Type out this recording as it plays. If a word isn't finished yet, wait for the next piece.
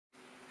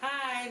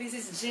this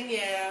is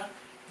Geniel.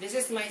 This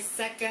is my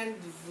second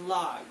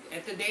vlog. And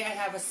today I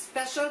have a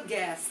special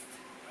guest.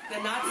 The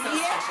not so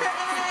special.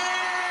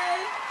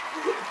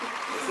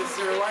 This is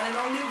your one and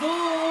only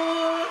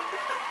Boo!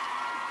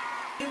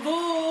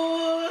 Boo!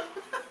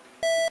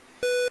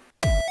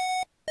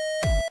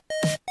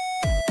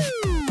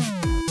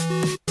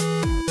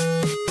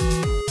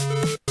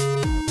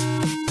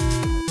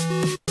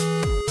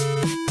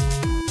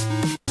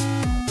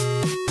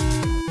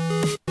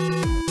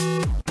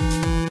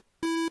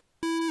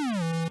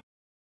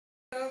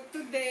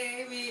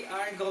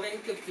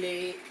 Going to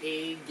play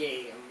a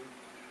game.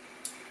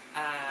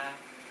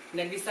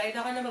 Nag-decide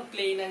ako na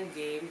mag-play ng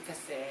game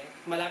kasi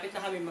malapit na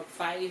kami mag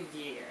 5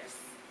 years.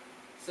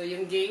 So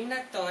yung game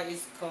na to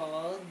is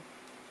called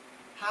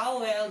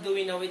How Well Do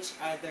We Know Each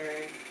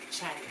Other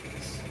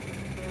Challenge.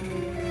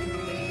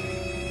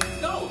 Let's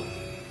go!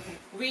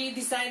 We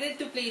decided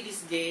to play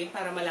this game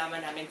para malaman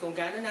namin kung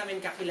gaano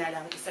namin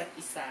kakilala ang isa't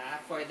isa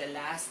for the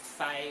last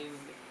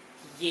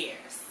 5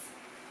 years.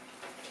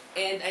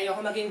 And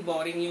ayoko maging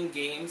boring yung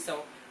game,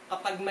 so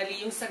kapag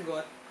mali yung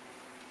sagot,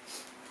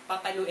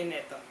 papaluin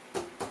nito.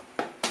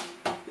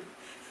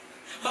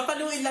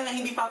 Papaluin lang,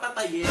 hindi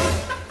papatayin.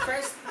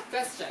 First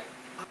question.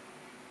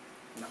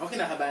 Ako,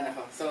 kinakabahan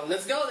ako. So,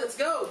 let's go, let's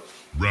go!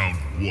 Round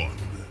 1.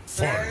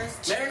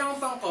 First, meron akong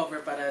pang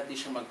cover para di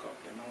siya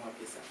mag-copy. Mga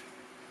mapisa.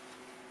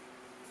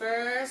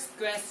 First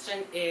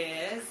question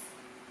is,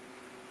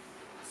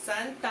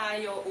 saan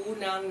tayo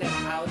unang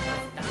nag-out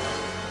of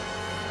town?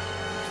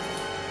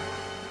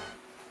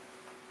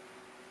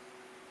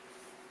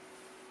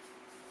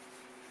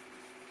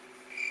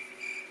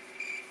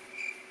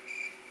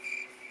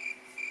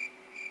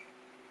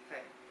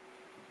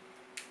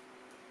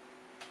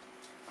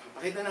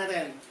 Pakita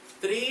natin.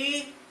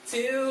 3,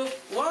 2,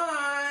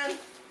 1!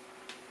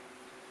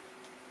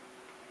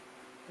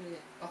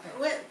 Okay.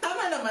 Well,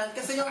 tama naman,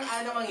 kasi yung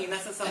ang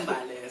nasa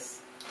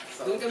Sambales.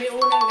 So, doon kami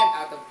unang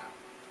nag-out of town.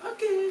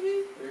 Okay,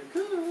 we're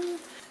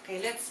good. Okay,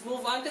 let's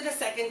move on to the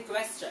second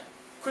question.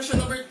 Question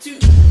number 2.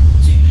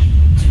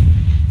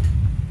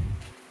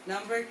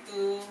 Number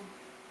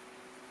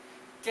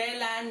 2,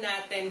 kailan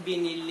natin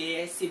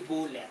binili si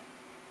Bullet?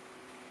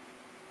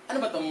 Ano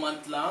ba ito?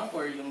 Month lang?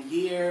 Or yung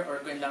year? Or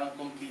kailangan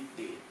complete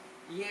date?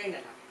 Year na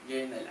lang.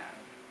 Year na lang.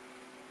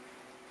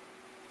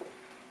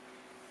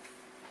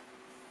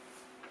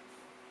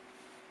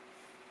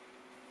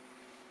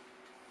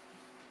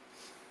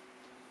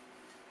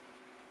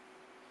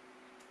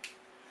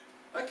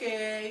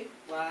 Okay.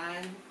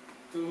 1,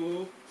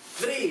 2,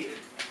 3.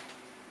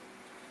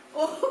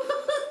 Oh!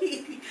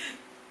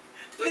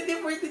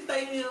 2014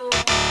 tayo yung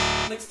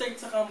nag-start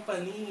sa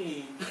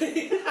company.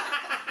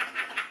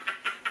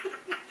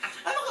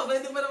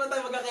 Hindi pa naman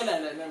tayo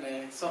magkakilala nun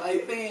eh. So I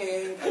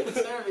think I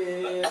deserve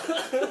it.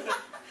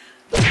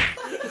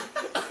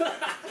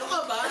 Ano ka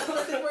ba?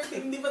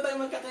 Hindi pa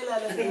tayo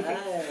magkakilala nun.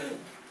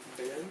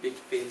 Big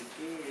fail.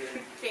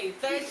 Okay,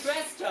 third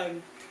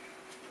question.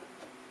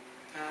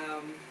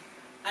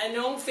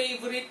 Anong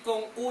favorite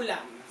kong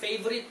ulam?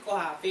 Favorite ko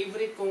ha,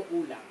 favorite kong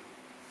ulam.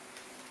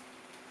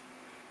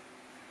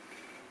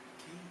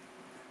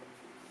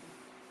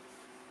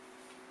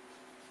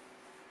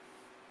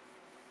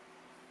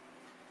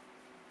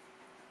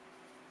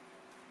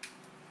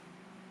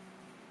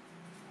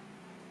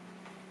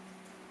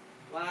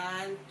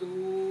 One,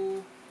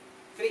 two,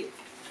 3.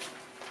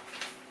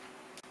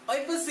 Ay,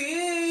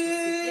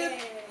 pasit!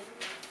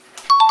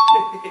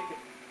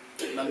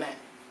 Mama.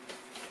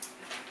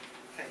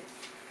 Okay.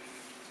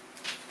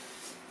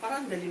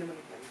 Parang dali naman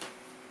ito.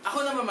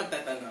 Ako naman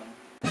magtatanong.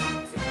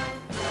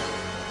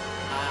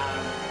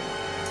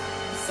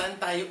 Saan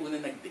tayo una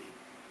nag-date?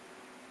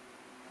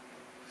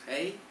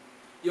 Okay?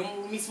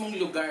 Yung mismong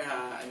lugar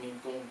ha, I mean,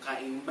 kung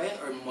kain ba yan,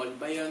 or mall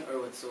ba yan,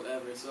 or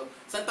whatsoever. So,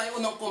 saan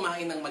tayo unang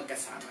kumain ng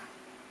magkasama?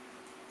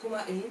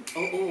 Kumain?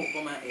 Oo,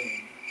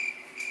 kumain.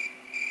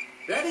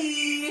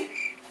 Ready?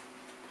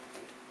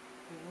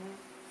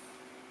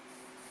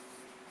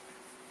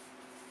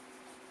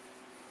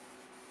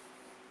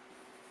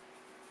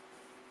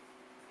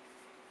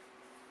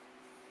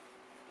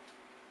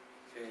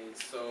 Okay,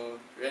 so,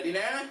 ready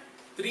na?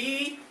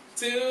 3,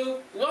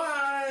 2,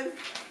 1!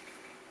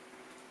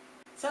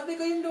 Sabi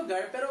ko yung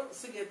lugar, pero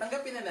sige,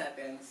 tanggapin na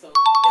natin. So,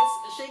 it's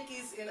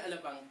Shakey's in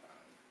Alabang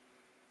Town.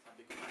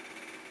 Sabi ko pa.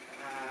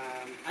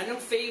 Anong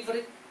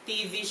favorite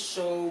TV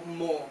show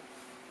mo?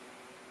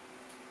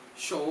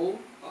 Show?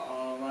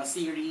 Mga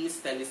series,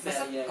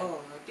 teleserye.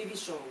 TV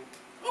show.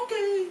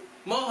 Okay.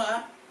 Mo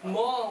ha?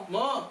 Mo.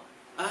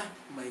 Ah,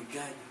 my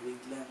God.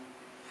 Wait lang.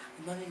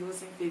 Ang dami ko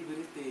kasing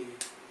favorite eh.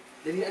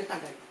 Dali ang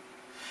tagal.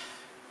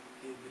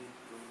 Favorite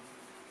ko.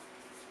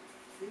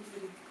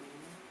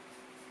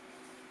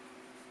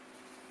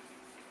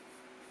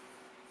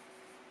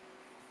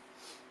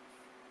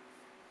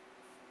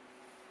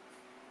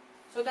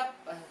 So,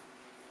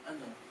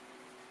 Ano?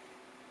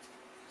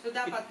 So,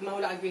 dapat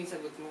mahulaan ko yung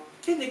sagot mo.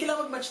 Hindi,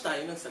 kailangan mag-match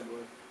tayo ng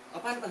sagot. O,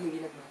 paano pag hindi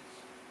nag-match?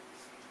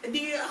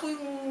 Hindi, ako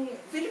yung...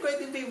 Feeling ko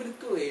ito yung favorite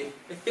ko eh.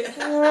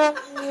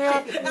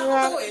 Ako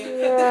to eh.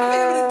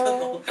 Favorite ko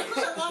to.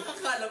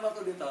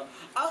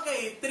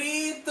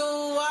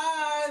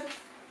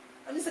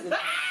 sagot.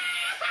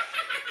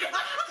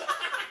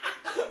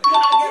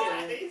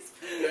 Guys!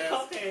 Yes.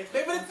 Okay.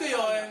 Favorite ko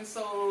yun.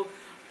 So,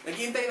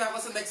 naghihintay na ako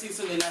sa next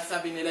season nila.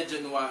 Sabi nila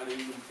January.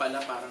 Yung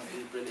pala parang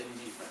April and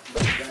May pa.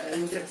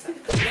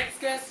 Next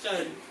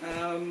question.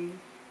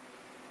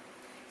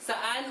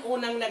 Saan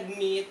unang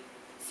nag-meet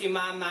si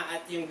mama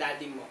at yung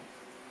daddy mo?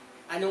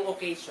 Anong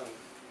occasion?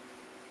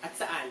 At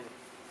saan?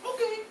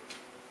 Okay.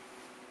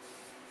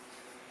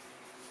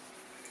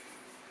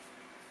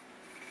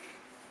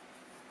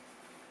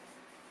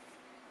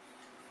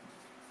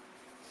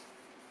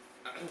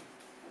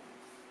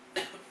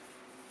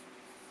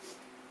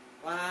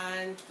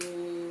 One,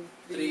 two,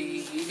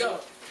 3, go!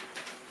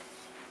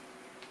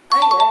 Ah,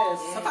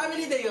 yes! Sa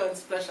family day yun,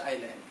 Splash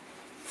Island.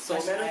 So,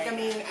 Splash meron Island.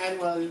 kaming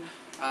annual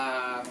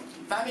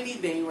family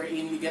day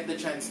wherein we get the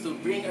chance to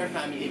bring our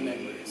family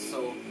members.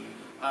 So,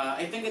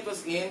 I think it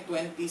was in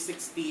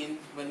 2016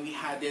 when we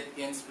had it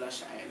in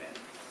Splash Island.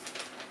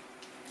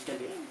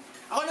 Galing.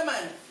 Ako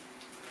naman,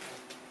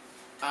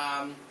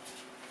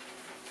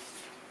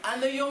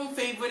 ano yung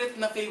favorite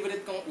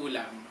kong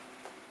ulam?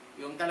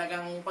 Yung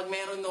talagang pag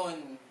meron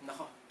nun,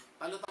 nako,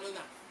 talo-talo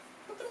na.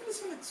 Ba't ang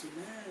bilis mo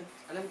nagsulat?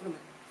 Alam ko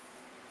naman.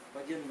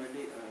 Pag yan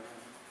mali,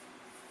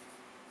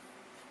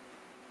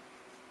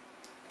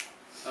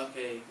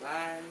 Okay.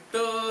 1,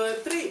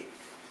 2, 3!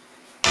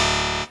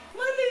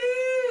 Mali!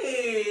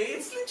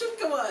 It's lechon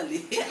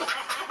kawali.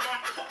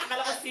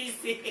 akala ko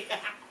sisi.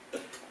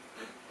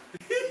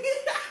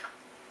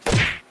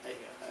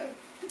 Ayan.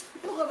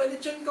 Ano ka ba?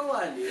 Lechon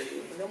kawali?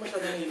 Hindi mo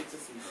masyadong hilig sa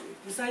sisi.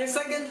 Sayang.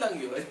 Second lang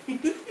yun.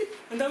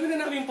 Ang dami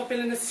na namin yung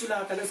papel na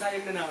nasusulatan. Ang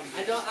sayang na namin.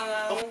 Ano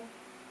ang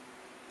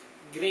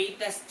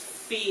greatest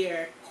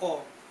fear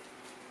ko?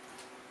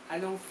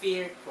 Anong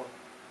fear ko?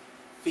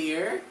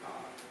 Fear?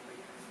 Oh,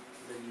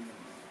 Dali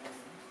naman.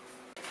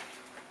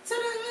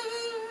 Sarap!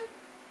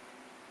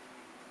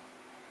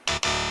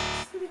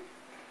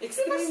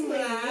 extreme Mas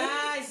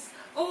rides!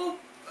 Oh,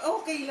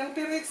 okay lang.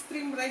 Pero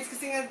extreme rides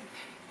kasi nga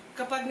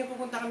kapag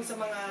napupunta kami sa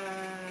mga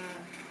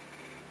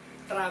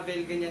travel,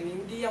 ganyan,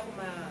 hindi ako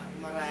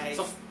ma-rides.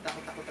 So,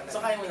 Takot-takot talaga.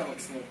 So, kaya mo na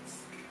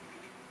mag-snakes?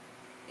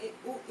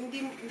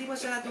 Hindi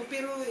masyado,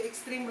 pero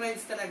extreme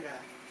rides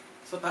talaga.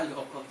 So,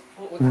 talo ako.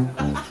 Oo.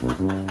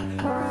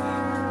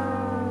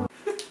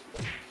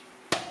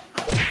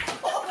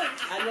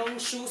 Anong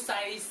shoe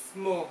size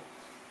mo?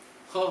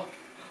 Ko.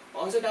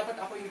 Oo, so dapat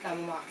ako yung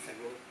tamang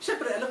makakasagot.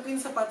 Siyempre, alam ko yung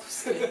sapatos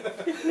ko eh.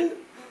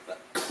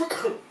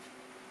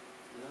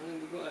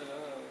 Hindi ko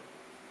alam.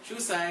 Shoe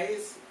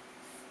size.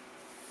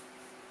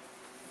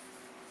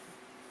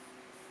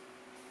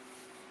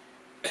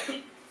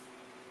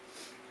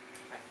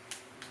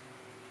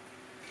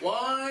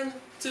 One,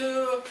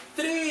 two,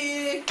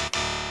 three!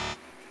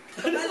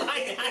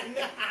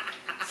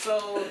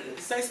 So,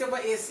 size ko ba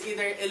is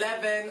either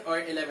 11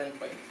 or 11.5?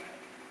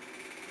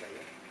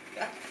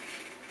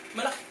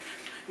 Malaki.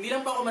 Hindi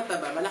lang pa ako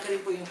mataba, malaki rin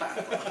po yung paa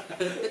ko.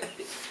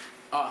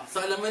 Oh,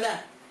 so alam mo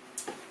na.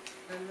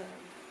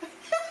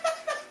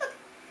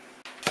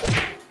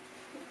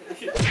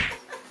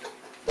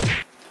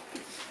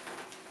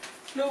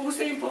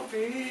 Naubos na yung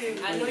papel.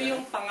 Ano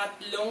yung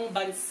pangatlong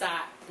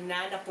bansa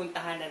na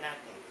napuntahan na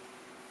natin?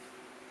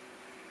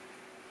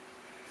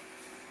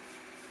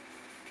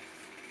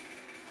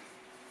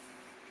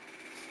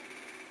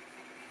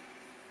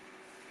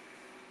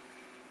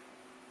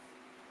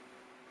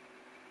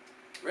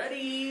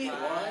 Ready?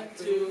 One, 1,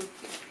 2.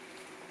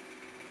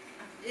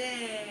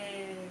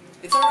 Yay!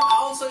 It's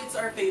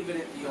our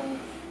favorite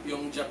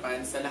yung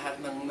Japan sa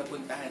lahat ng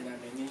napuntahan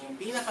namin. Yun yung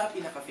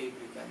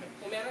pinaka-favorite namin.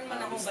 Kung meron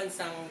man akong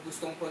bansang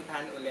gustong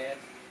puntahan ulit,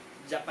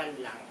 Japan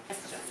lang.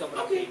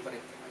 Sobrang Okay.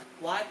 favorite ko.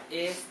 What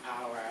is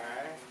our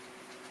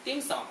theme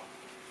song?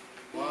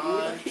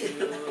 1,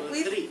 2,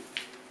 3.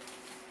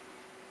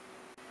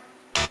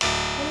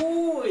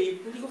 Uy!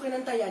 Hindi ko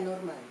kinanta yan,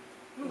 Norman.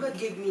 Oh, God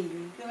gave me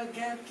you. God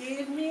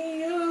gave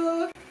me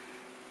you.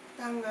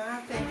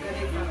 Tanga, teka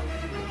rin pa.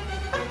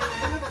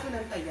 Hindi ko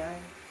kinanta yan.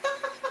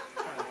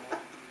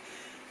 Tanga.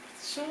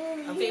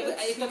 Ang favorite,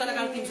 ay, ito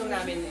talaga ang theme song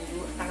namin.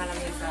 Tanga lang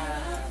yan sa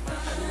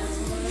mga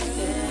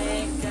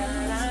Teka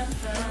lang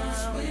pa.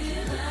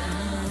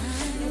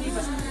 Hindi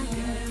ba?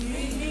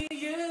 Hindi.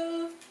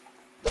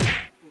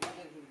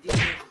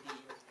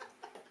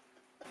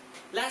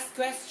 Last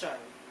question.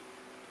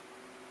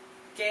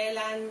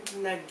 Kailan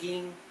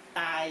naging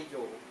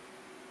tayo?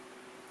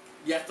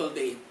 Yachtl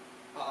Day.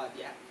 Oo,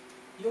 yeah.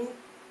 Yung,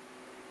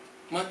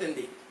 Mountain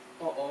Day.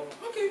 oo.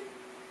 Okay.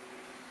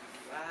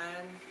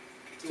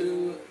 1,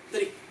 2,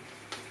 3.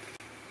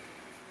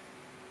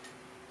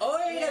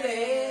 Oy,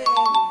 galing!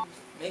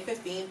 May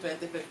 15,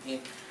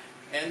 2015.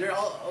 And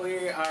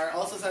we are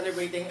also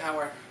celebrating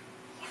our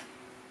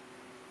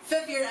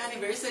 5th year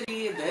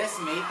anniversary this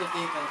May 15,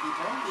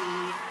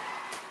 2020.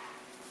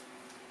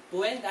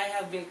 Poo and I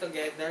have been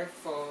together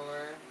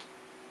for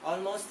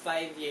almost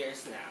 5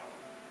 years now.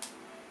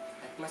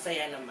 At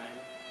masaya naman.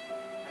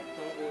 At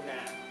nung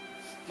una,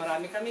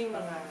 marami kaming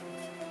mga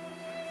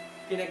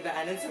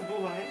pinagdaanan sa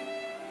buhay.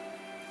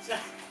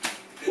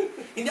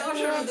 Hindi ako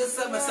sure doon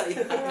sa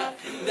masaya.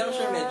 Hindi ako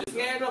sure medyo.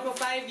 Ngayon ako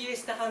 5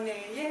 years na kami.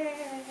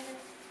 Yeah!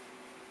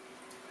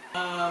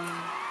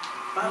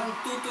 Parang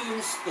 2-2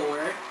 yung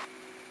score.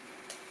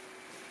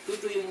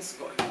 2-2 yung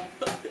score.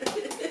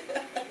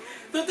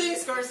 2-2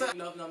 yung score sa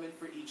love namin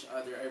for each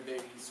other are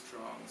very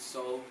strong.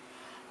 So,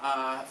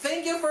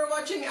 thank you for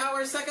watching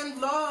our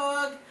second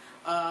vlog.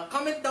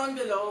 Comment down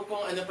below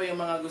kung ano pa yung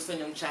mga gusto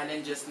nyong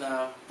challenges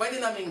na pwede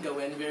namin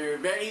gawin.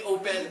 We're very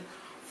open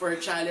for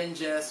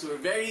challenges. We're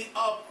very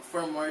up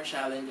for more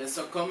challenges.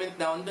 So comment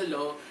down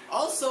below.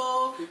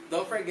 Also,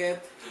 don't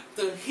forget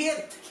to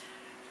hit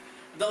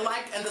the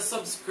like and the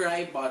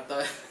subscribe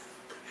button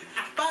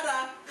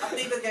para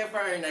updated kayo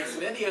for our next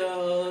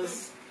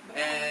videos.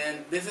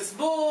 And this is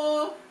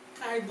Boo!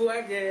 Hi, Boo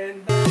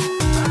again.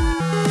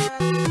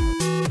 Bye!